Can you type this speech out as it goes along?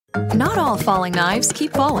Not all falling knives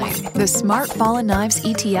keep falling. The Smart Fallen Knives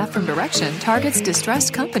ETF from Direction targets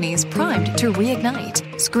distressed companies primed to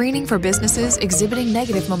reignite, screening for businesses exhibiting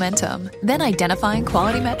negative momentum, then identifying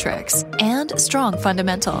quality metrics and strong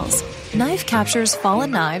fundamentals. Knife captures fallen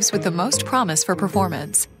knives with the most promise for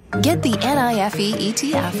performance. Get the NIFE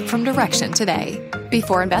ETF from Direction today.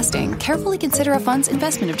 Before investing, carefully consider a fund's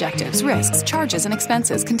investment objectives, risks, charges, and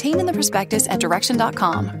expenses contained in the prospectus at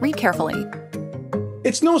Direction.com. Read carefully.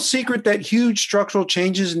 It's no secret that huge structural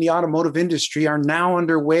changes in the automotive industry are now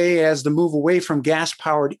underway as the move away from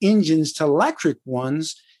gas-powered engines to electric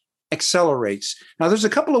ones accelerates. Now, there's a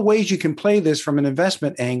couple of ways you can play this from an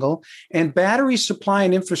investment angle, and battery supply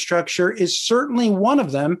and infrastructure is certainly one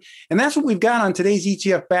of them. And that's what we've got on today's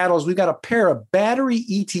ETF battles. We've got a pair of battery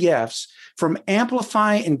ETFs from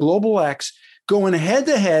Amplify and Global X going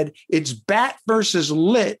head-to-head. It's BAT versus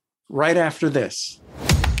LIT right after this.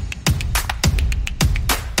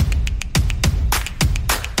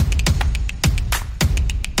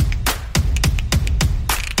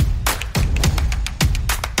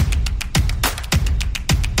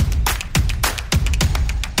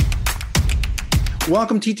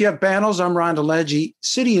 Welcome to TTF Battles. I'm Ron DeLegge.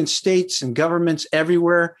 City and states and governments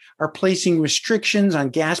everywhere are placing restrictions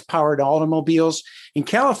on gas-powered automobiles. In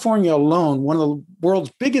California alone, one of the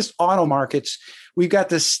world's biggest auto markets, we've got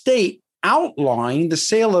the state outlawing the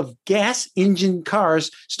sale of gas engine cars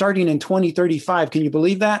starting in 2035. Can you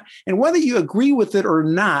believe that? And whether you agree with it or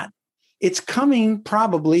not, it's coming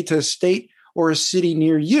probably to a state or a city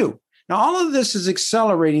near you. Now, all of this is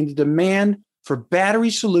accelerating the demand for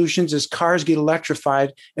battery solutions as cars get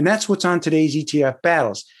electrified, and that's what's on today's ETF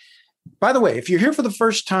battles. By the way, if you're here for the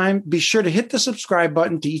first time, be sure to hit the subscribe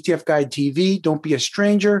button to ETF Guide TV. Don't be a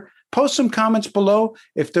stranger. Post some comments below.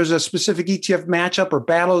 If there's a specific ETF matchup or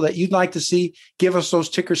battle that you'd like to see, give us those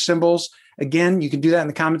ticker symbols. Again, you can do that in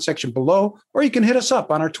the comment section below, or you can hit us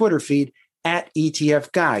up on our Twitter feed at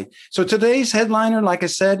ETF Guide. So today's headliner, like I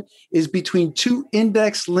said, is between two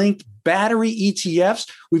index-linked battery ETFs.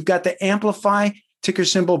 We've got the Amplify ticker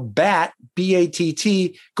symbol BAT,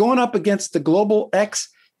 B-A-T-T, going up against the Global X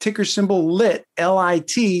ticker symbol LIT,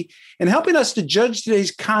 L-I-T. And helping us to judge today's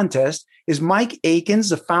contest is Mike Akins,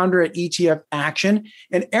 the founder at ETF Action,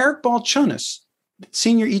 and Eric Balchunas,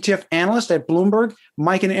 senior ETF analyst at Bloomberg.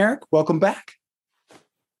 Mike and Eric, welcome back.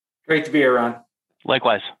 Great to be here, Ron.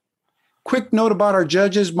 Likewise. Quick note about our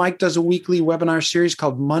judges. Mike does a weekly webinar series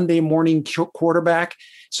called Monday Morning Quarterback.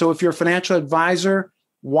 So if you're a financial advisor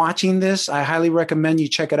watching this, I highly recommend you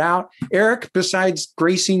check it out. Eric, besides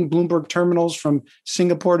gracing Bloomberg terminals from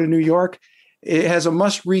Singapore to New York, it has a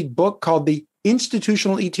must-read book called The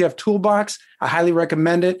Institutional ETF Toolbox. I highly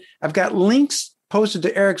recommend it. I've got links posted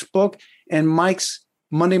to Eric's book and Mike's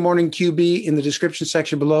Monday Morning QB in the description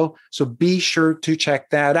section below. So be sure to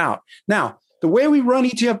check that out. Now, the way we run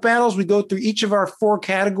ETF battles, we go through each of our four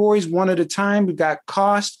categories one at a time. We've got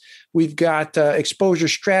cost, we've got exposure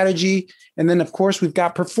strategy, and then, of course, we've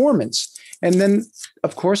got performance. And then,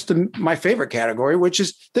 of course, my favorite category, which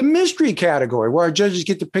is the mystery category, where our judges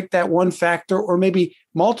get to pick that one factor or maybe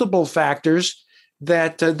multiple factors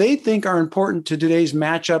that they think are important to today's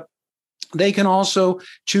matchup. They can also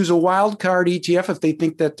choose a wild card ETF if they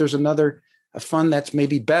think that there's a fund that's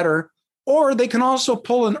maybe better. Or they can also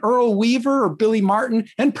pull an Earl Weaver or Billy Martin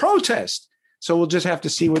and protest. So we'll just have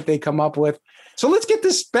to see what they come up with. So let's get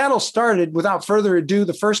this battle started. Without further ado,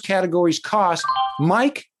 the first category is cost.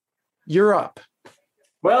 Mike, you're up.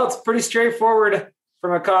 Well, it's pretty straightforward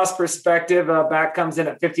from a cost perspective. BAT comes in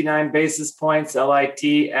at 59 basis points,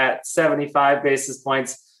 LIT at 75 basis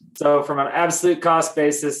points. So from an absolute cost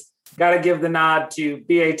basis, got to give the nod to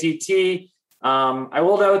BATT. I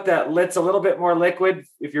will note that LIT's a little bit more liquid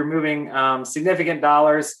if you're moving significant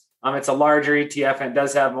dollars. It's a larger ETF and it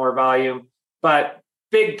does have more volume. But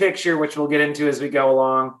big picture, which we'll get into as we go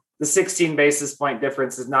along, the 16 basis point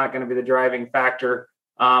difference is not going to be the driving factor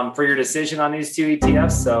for your decision on these two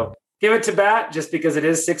ETFs. So give it to BAT just because it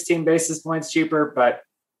is 16 basis points cheaper, but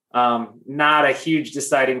not a huge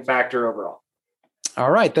deciding factor overall.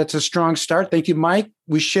 All right. That's a strong start. Thank you, Mike.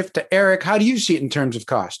 We shift to Eric. How do you see it in terms of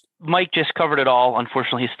cost? Mike just covered it all.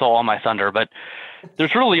 Unfortunately, he stole all my thunder, but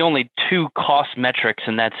there's really only two cost metrics,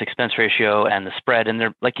 and that's expense ratio and the spread. And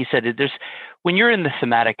they're, like you said, when you're in the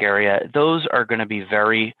thematic area, those are going to be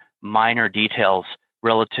very minor details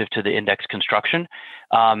relative to the index construction.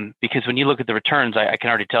 Because when you look at the returns, I can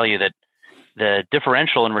already tell you that the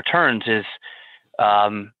differential in returns is,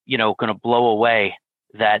 going to blow away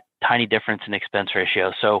that tiny difference in expense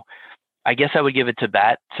ratio. So I guess I would give it to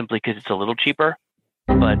BAT simply because it's a little cheaper,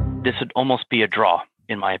 but this would almost be a draw,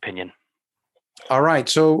 in my opinion. All right.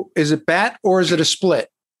 So is it BAT or is it a split?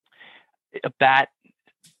 BAT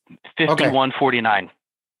 51.49.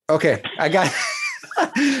 Okay, I got.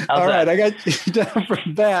 All right, I got you down for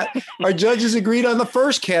that. Our judges agreed on the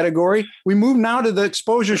first category. We move now to the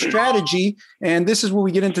exposure strategy, and this is where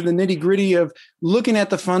we get into the nitty gritty of looking at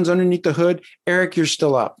the funds underneath the hood. Eric, you're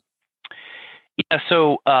still up. Yeah.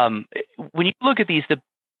 So when you look at these,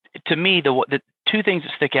 to me, the two things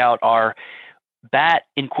that stick out are BAT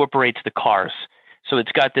incorporates the cars. So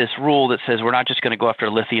it's got this rule that says we're not just going to go after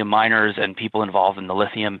lithium miners and people involved in the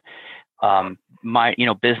lithium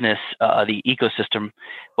business, the ecosystem,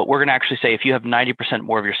 but we're going to actually say if you have 90%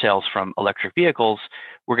 more of your sales from electric vehicles,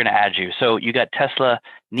 we're going to add you. So you got Tesla,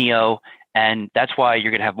 NIO, and that's why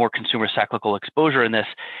you're going to have more consumer cyclical exposure in this.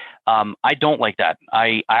 I don't like that.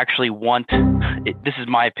 I actually want, this is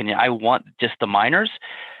my opinion, I want just the miners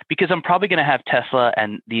because I'm probably going to have Tesla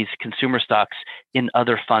and these consumer stocks in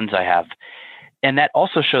other funds I have. And that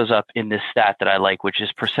also shows up in this stat that I like, which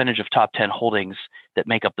is percentage of top 10 holdings that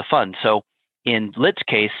make up the fund. So in Lit's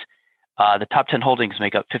case, the top 10 holdings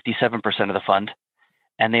make up 57% of the fund,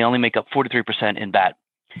 and they only make up 43% in BAT.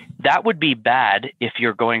 That would be bad if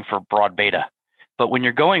you're going for broad beta. But when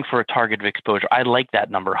you're going for a targeted exposure, I like that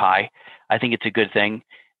number high. I think it's a good thing.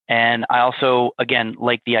 And I also, again,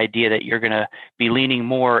 like the idea that you're going to be leaning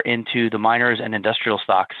more into the miners and industrial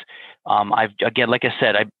stocks. Like I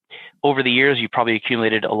said, over the years, you probably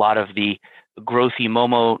accumulated a lot of the growthy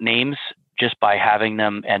Momo names just by having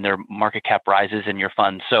them and their market cap rises in your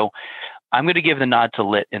fund. So I'm going to give the nod to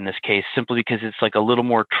Lit in this case, simply because it's like a little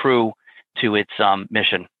more true to its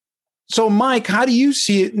mission. So Mike, how do you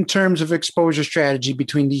see it in terms of exposure strategy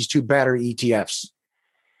between these two battery ETFs?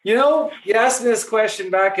 You asked me this question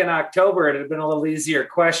back in October. It had been a little easier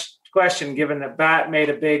question given that BAT made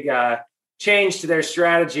a big change to their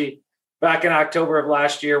strategy back in October of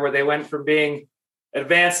last year, where they went from being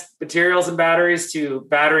advanced materials and batteries to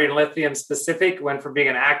battery and lithium specific, went from being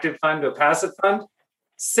an active fund to a passive fund.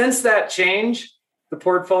 Since that change, the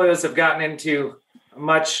portfolios have gotten into a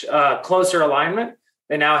much closer alignment.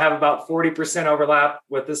 They now have about 40% overlap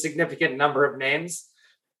with a significant number of names.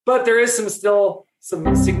 But there is still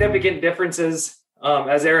some significant differences,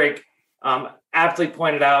 as Eric aptly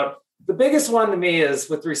pointed out. The biggest one to me is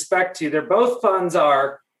with respect to both funds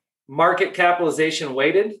are market capitalization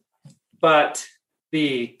weighted, but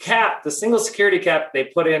the single security cap they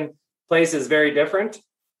put in place is very different.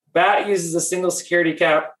 BAT uses a single security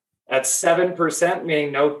cap at 7%,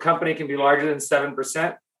 meaning no company can be larger than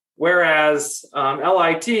 7%, whereas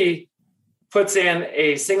LIT puts in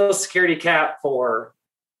a single security cap for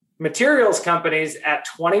materials companies at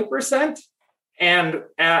 20%, and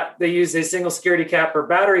they use a single security cap for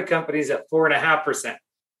battery companies at 4.5%.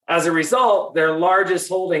 As a result, their largest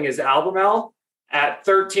holding is Albemarle at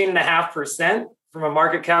 13.5% from a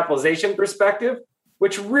market capitalization perspective,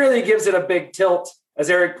 which really gives it a big tilt, as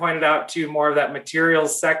Eric pointed out, to more of that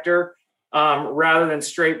materials sector rather than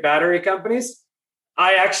straight battery companies.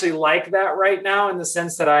 I actually like that right now in the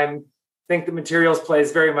sense that I think the materials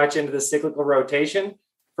plays very much into the cyclical rotation.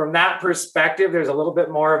 From that perspective, there's a little bit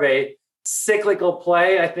more of a cyclical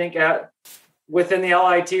play, I think, within the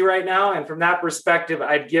LIT right now. And from that perspective,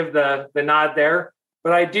 I'd give the nod there.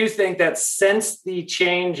 But I do think that since the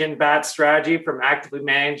change in BAT strategy from actively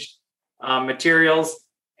managed materials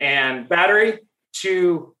and battery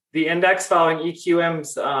to the index following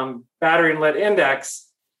EQM's battery and lit index,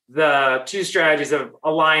 the two strategies have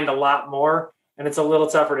aligned a lot more, and it's a little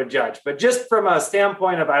tougher to judge. But just from a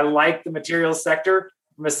standpoint of I like the materials sector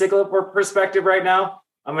from a cyclical perspective right now,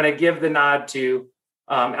 I'm going to give the nod to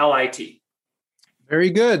LIT. Very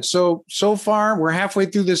good. So far, we're halfway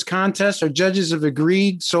through this contest. Our judges have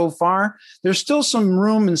agreed so far. There's still some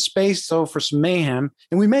room and space, though, for some mayhem,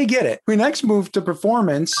 and we may get it. We next move to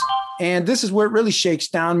performance, and this is where it really shakes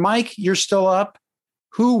down. Mike, you're still up.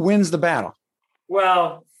 Who wins the battle?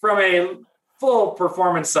 Well, from a full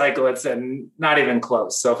performance cycle, it's not even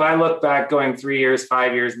close. So if I look back going 3 years,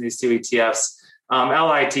 5 years in these two ETFs,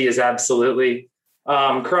 LIT is absolutely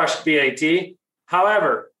crushed BAT.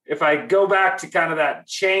 However, if I go back to kind of that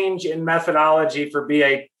change in methodology for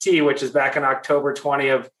BAT, which is back in October 20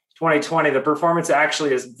 of 2020, the performance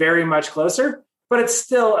actually is very much closer, but it's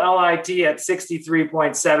still LIT at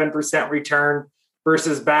 63.7% return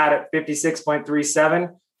versus BAT at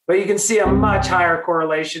 56.37. But you can see a much higher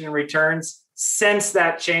correlation in returns since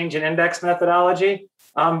that change in index methodology.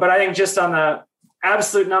 But I think just on the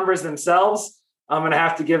absolute numbers themselves, I'm going to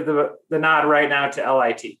have to give the nod right now to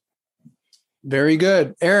LIT. Very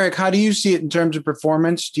good. Eric, how do you see it in terms of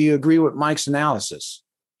performance? Do you agree with Mike's analysis?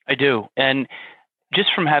 I do. And just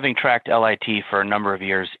from having tracked LIT for a number of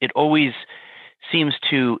years, it always seems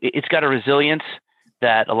it's got a resilience,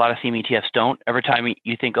 that a lot of theme ETFs don't. Every time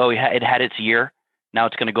you think, oh, it had its year, now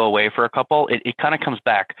it's going to go away for a couple, it kind of comes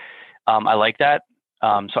back. I like that.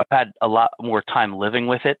 So I've had a lot more time living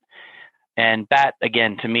with it. And BAT,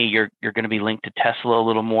 again, to me, you're going to be linked to Tesla a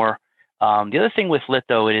little more. The other thing with LIT,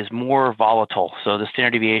 though, it is more volatile. So the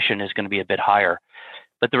standard deviation is going to be a bit higher.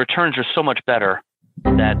 But the returns are so much better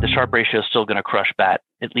that the Sharpe ratio is still going to crush BAT,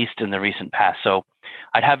 at least in the recent past. So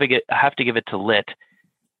I have to give it to LIT.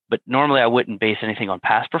 But normally I wouldn't base anything on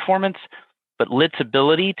past performance. But LIT's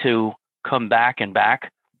ability to come back and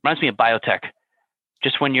back reminds me of biotech.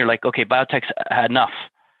 Just when you're like, okay, biotech's had enough,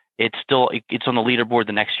 it's on the leaderboard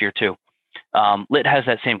the next year too. LIT has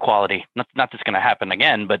that same quality. Not that's going to happen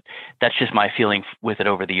again, but that's just my feeling with it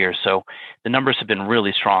over the years. So the numbers have been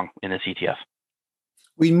really strong in this ETF.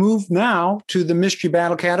 We move now to the mystery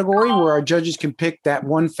battle category, where our judges can pick that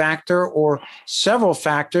one factor or several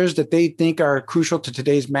factors that they think are crucial to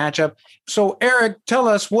today's matchup. So Eric, tell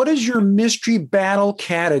us, what is your mystery battle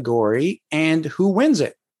category and who wins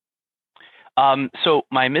it? So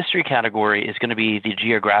my mystery category is going to be the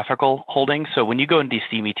geographical holdings. So when you go into these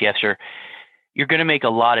theme ETFs, you're going to make a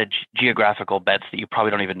lot of geographical bets that you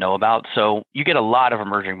probably don't even know about. So you get a lot of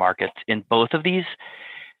emerging markets in both of these.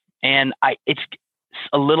 And it's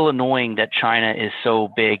a little annoying that China is so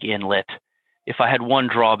big in LIT. If I had one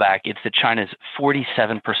drawback, it's that China's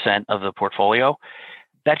 47% of the portfolio.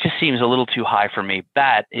 That just seems a little too high for me.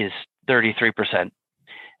 BAT is 33%.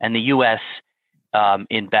 And the US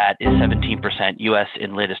in BAT is 17%, US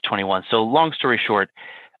in LIT is 21%. So long story short,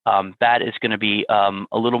 BAT is going to be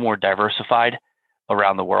a little more diversified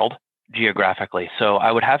around the world geographically. So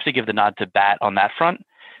I would have to give the nod to BAT on that front,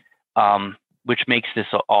 which makes this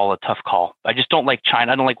all a tough call. I just don't like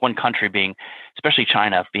China. I don't like one country being, especially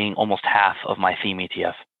China, being almost half of my theme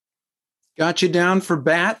ETF. Got you down for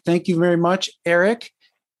BAT. Thank you very much, Eric.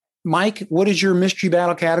 Mike, what is your mystery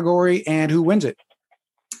battle category and who wins it?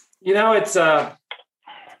 It's a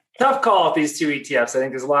tough call with these two ETFs. I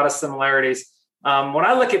think there's a lot of similarities. When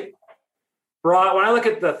I look at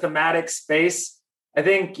the thematic space, I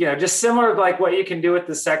think, just similar to like what you can do with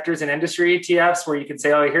the sectors and industry ETFs, where you can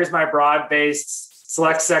say, oh, here's my broad-based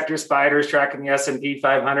select sector spiders tracking the S&P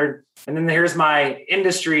 500. And then here's my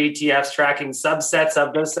industry ETFs tracking subsets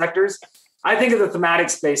of those sectors. I think of the thematic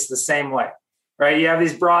space the same way, right? You have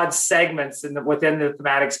these broad segments within the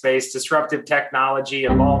thematic space: disruptive technology,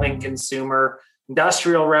 evolving consumer,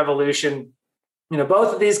 industrial revolution.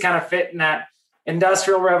 Both of these kind of fit in that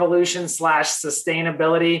industrial revolution /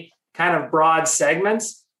 sustainability kind of broad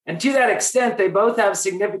segments. And to that extent, they both have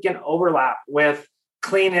significant overlap with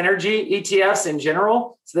clean energy ETFs in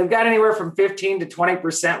general. So they've got anywhere from 15 to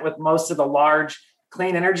 20% with most of the large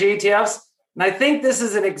clean energy ETFs. And I think this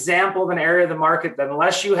is an example of an area of the market that,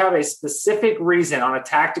 unless you have a specific reason on a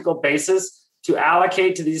tactical basis to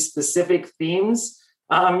allocate to these specific themes,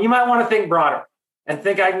 you might want to think broader and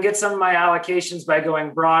think I can get some of my allocations by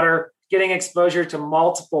going broader, getting exposure to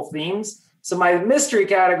multiple themes. So my mystery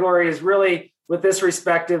category is really, with this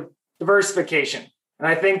respective, diversification. And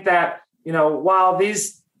I think that, while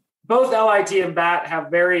these both LIT and BAT have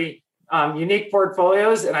very unique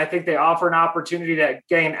portfolios, and I think they offer an opportunity to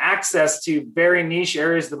gain access to very niche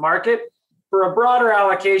areas of the market, for a broader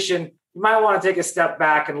allocation, you might want to take a step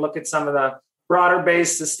back and look at some of the broader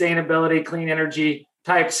based sustainability, clean energy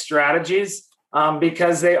type strategies,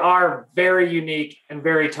 because they are very unique and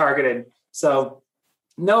very targeted. So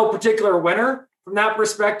no particular winner from that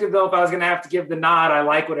perspective, though. If I was going to have to give the nod, I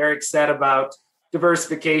like what Eric said about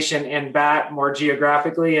diversification in BAT more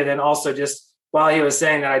geographically. And then also, just while he was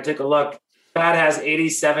saying that, I took a look. BAT has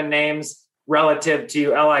 87 names relative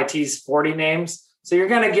to LIT's 40 names. So you're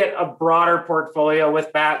going to get a broader portfolio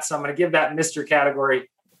with BAT. So I'm going to give that Mr. category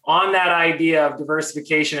on that idea of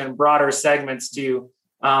diversification and broader segments to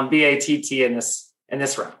BATT in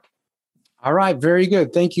this round. All right. Very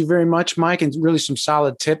good. Thank you very much, Mike. And really some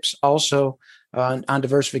solid tips also on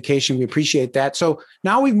diversification. We appreciate that. So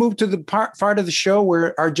now we've moved to the part of the show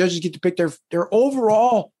where our judges get to pick their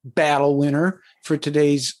overall battle winner for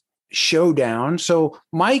today's showdown. So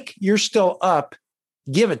Mike, you're still up.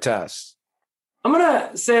 Give it to us. I'm going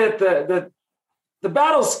to say that the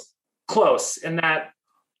battle's close in that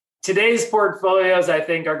today's portfolios, I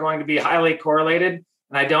think, are going to be highly correlated,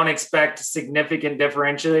 and I don't expect significant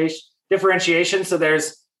differentiation. So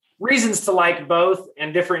there's reasons to like both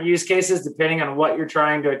and different use cases depending on what you're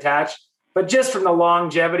trying to attach. But just from the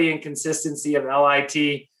longevity and consistency of LIT,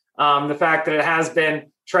 the fact that it has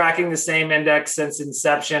been tracking the same index since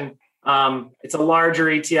inception, it's a larger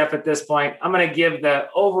ETF at this point. I'm going to give the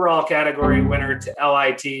overall category winner to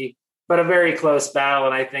LIT, but a very close battle.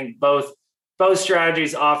 And I think both both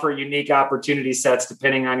strategies offer unique opportunity sets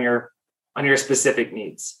depending on your specific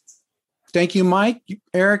needs. Thank you, Mike.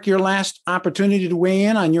 Eric, your last opportunity to weigh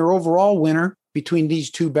in on your overall winner between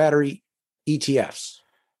these two battery ETFs.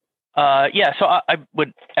 So I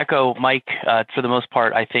would echo Mike. For the most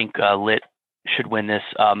part, I think Lit should win this.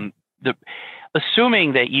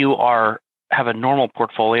 Assuming that you have a normal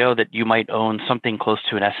portfolio, that you might own something close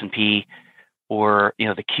to an S&P or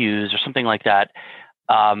the Qs or something like that.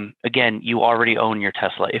 Again, you already own your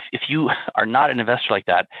Tesla. If you are not an investor like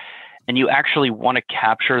that, and you actually want to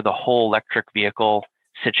capture the whole electric vehicle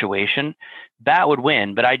situation, that would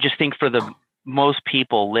win. But I just think for the most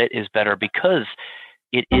people, Lit is better because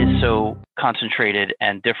it is so concentrated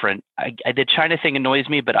and different. The China thing annoys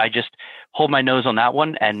me, but I just hold my nose on that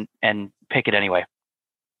one and pick it anyway.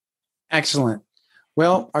 Excellent.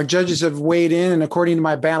 Well, our judges have weighed in, and according to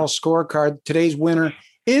my battle scorecard, today's winner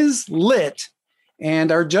is Lit.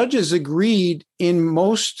 And our judges agreed in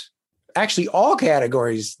actually all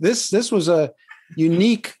categories. This was a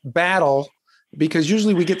unique battle because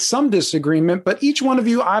usually we get some disagreement, but each one of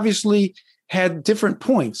you obviously had different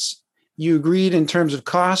points. You agreed in terms of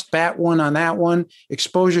cost, BAT won on that one.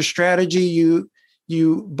 Exposure strategy,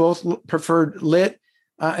 you both preferred Lit.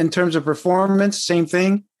 In terms of performance, same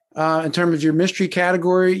thing. In terms of your mystery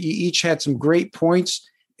category, you each had some great points.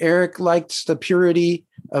 Eric liked the purity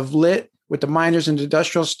of Lit with the miners and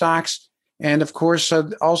industrial stocks. And of course,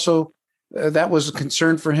 also that was a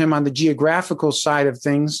concern for him on the geographical side of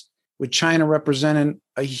things, with China representing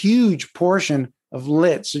a huge portion of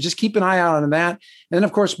Lit. So just keep an eye out on that. And then,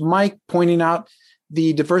 of course, Mike pointing out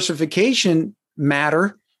the diversification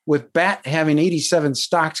matter with BAT having 87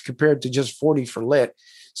 stocks compared to just 40 for Lit.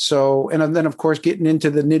 So, and then, of course, getting into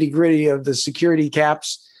the nitty gritty of the security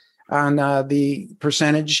caps on the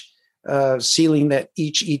percentage ceiling that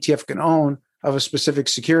each ETF can own of a specific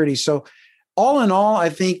security. So all in all, I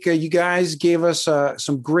think you guys gave us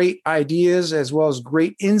some great ideas as well as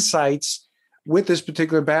great insights with this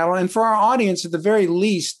particular battle. And for our audience, at the very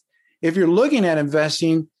least, if you're looking at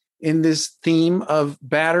investing in this theme of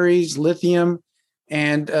batteries, lithium,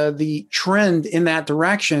 and the trend in that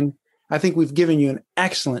direction, I think we've given you an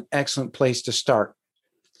excellent, excellent place to start.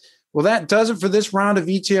 Well, that does it for this round of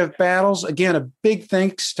ETF battles. Again, a big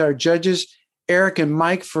thanks to our judges, Eric and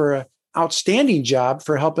Mike, for an outstanding job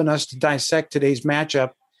for helping us to dissect today's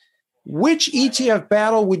matchup. Which ETF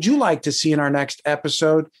battle would you like to see in our next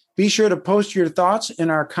episode? Be sure to post your thoughts in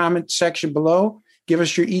our comment section below. Give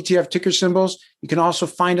us your ETF ticker symbols. You can also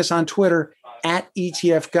find us on Twitter at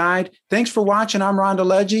ETF Guide. Thanks for watching. I'm Ron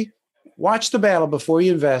DeLegge. Watch the battle before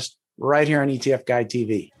you invest right here on ETF Guide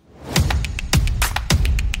TV.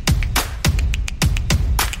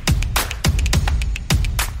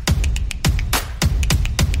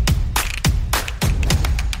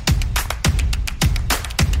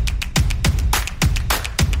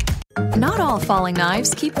 Not all falling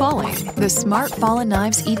knives keep falling. The Smart Fallen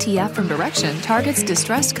Knives ETF from Direction targets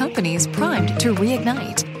distressed companies primed to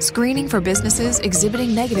reignite, screening for businesses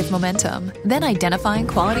exhibiting negative momentum, then identifying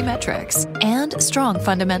quality metrics and strong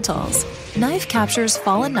fundamentals. Knife captures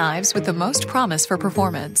fallen knives with the most promise for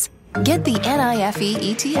performance. Get the NIFE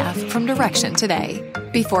ETF from Direction today.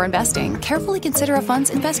 Before investing, carefully consider a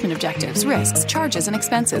fund's investment objectives, risks, charges, and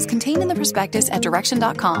expenses contained in the prospectus at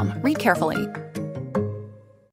Direction.com. Read carefully.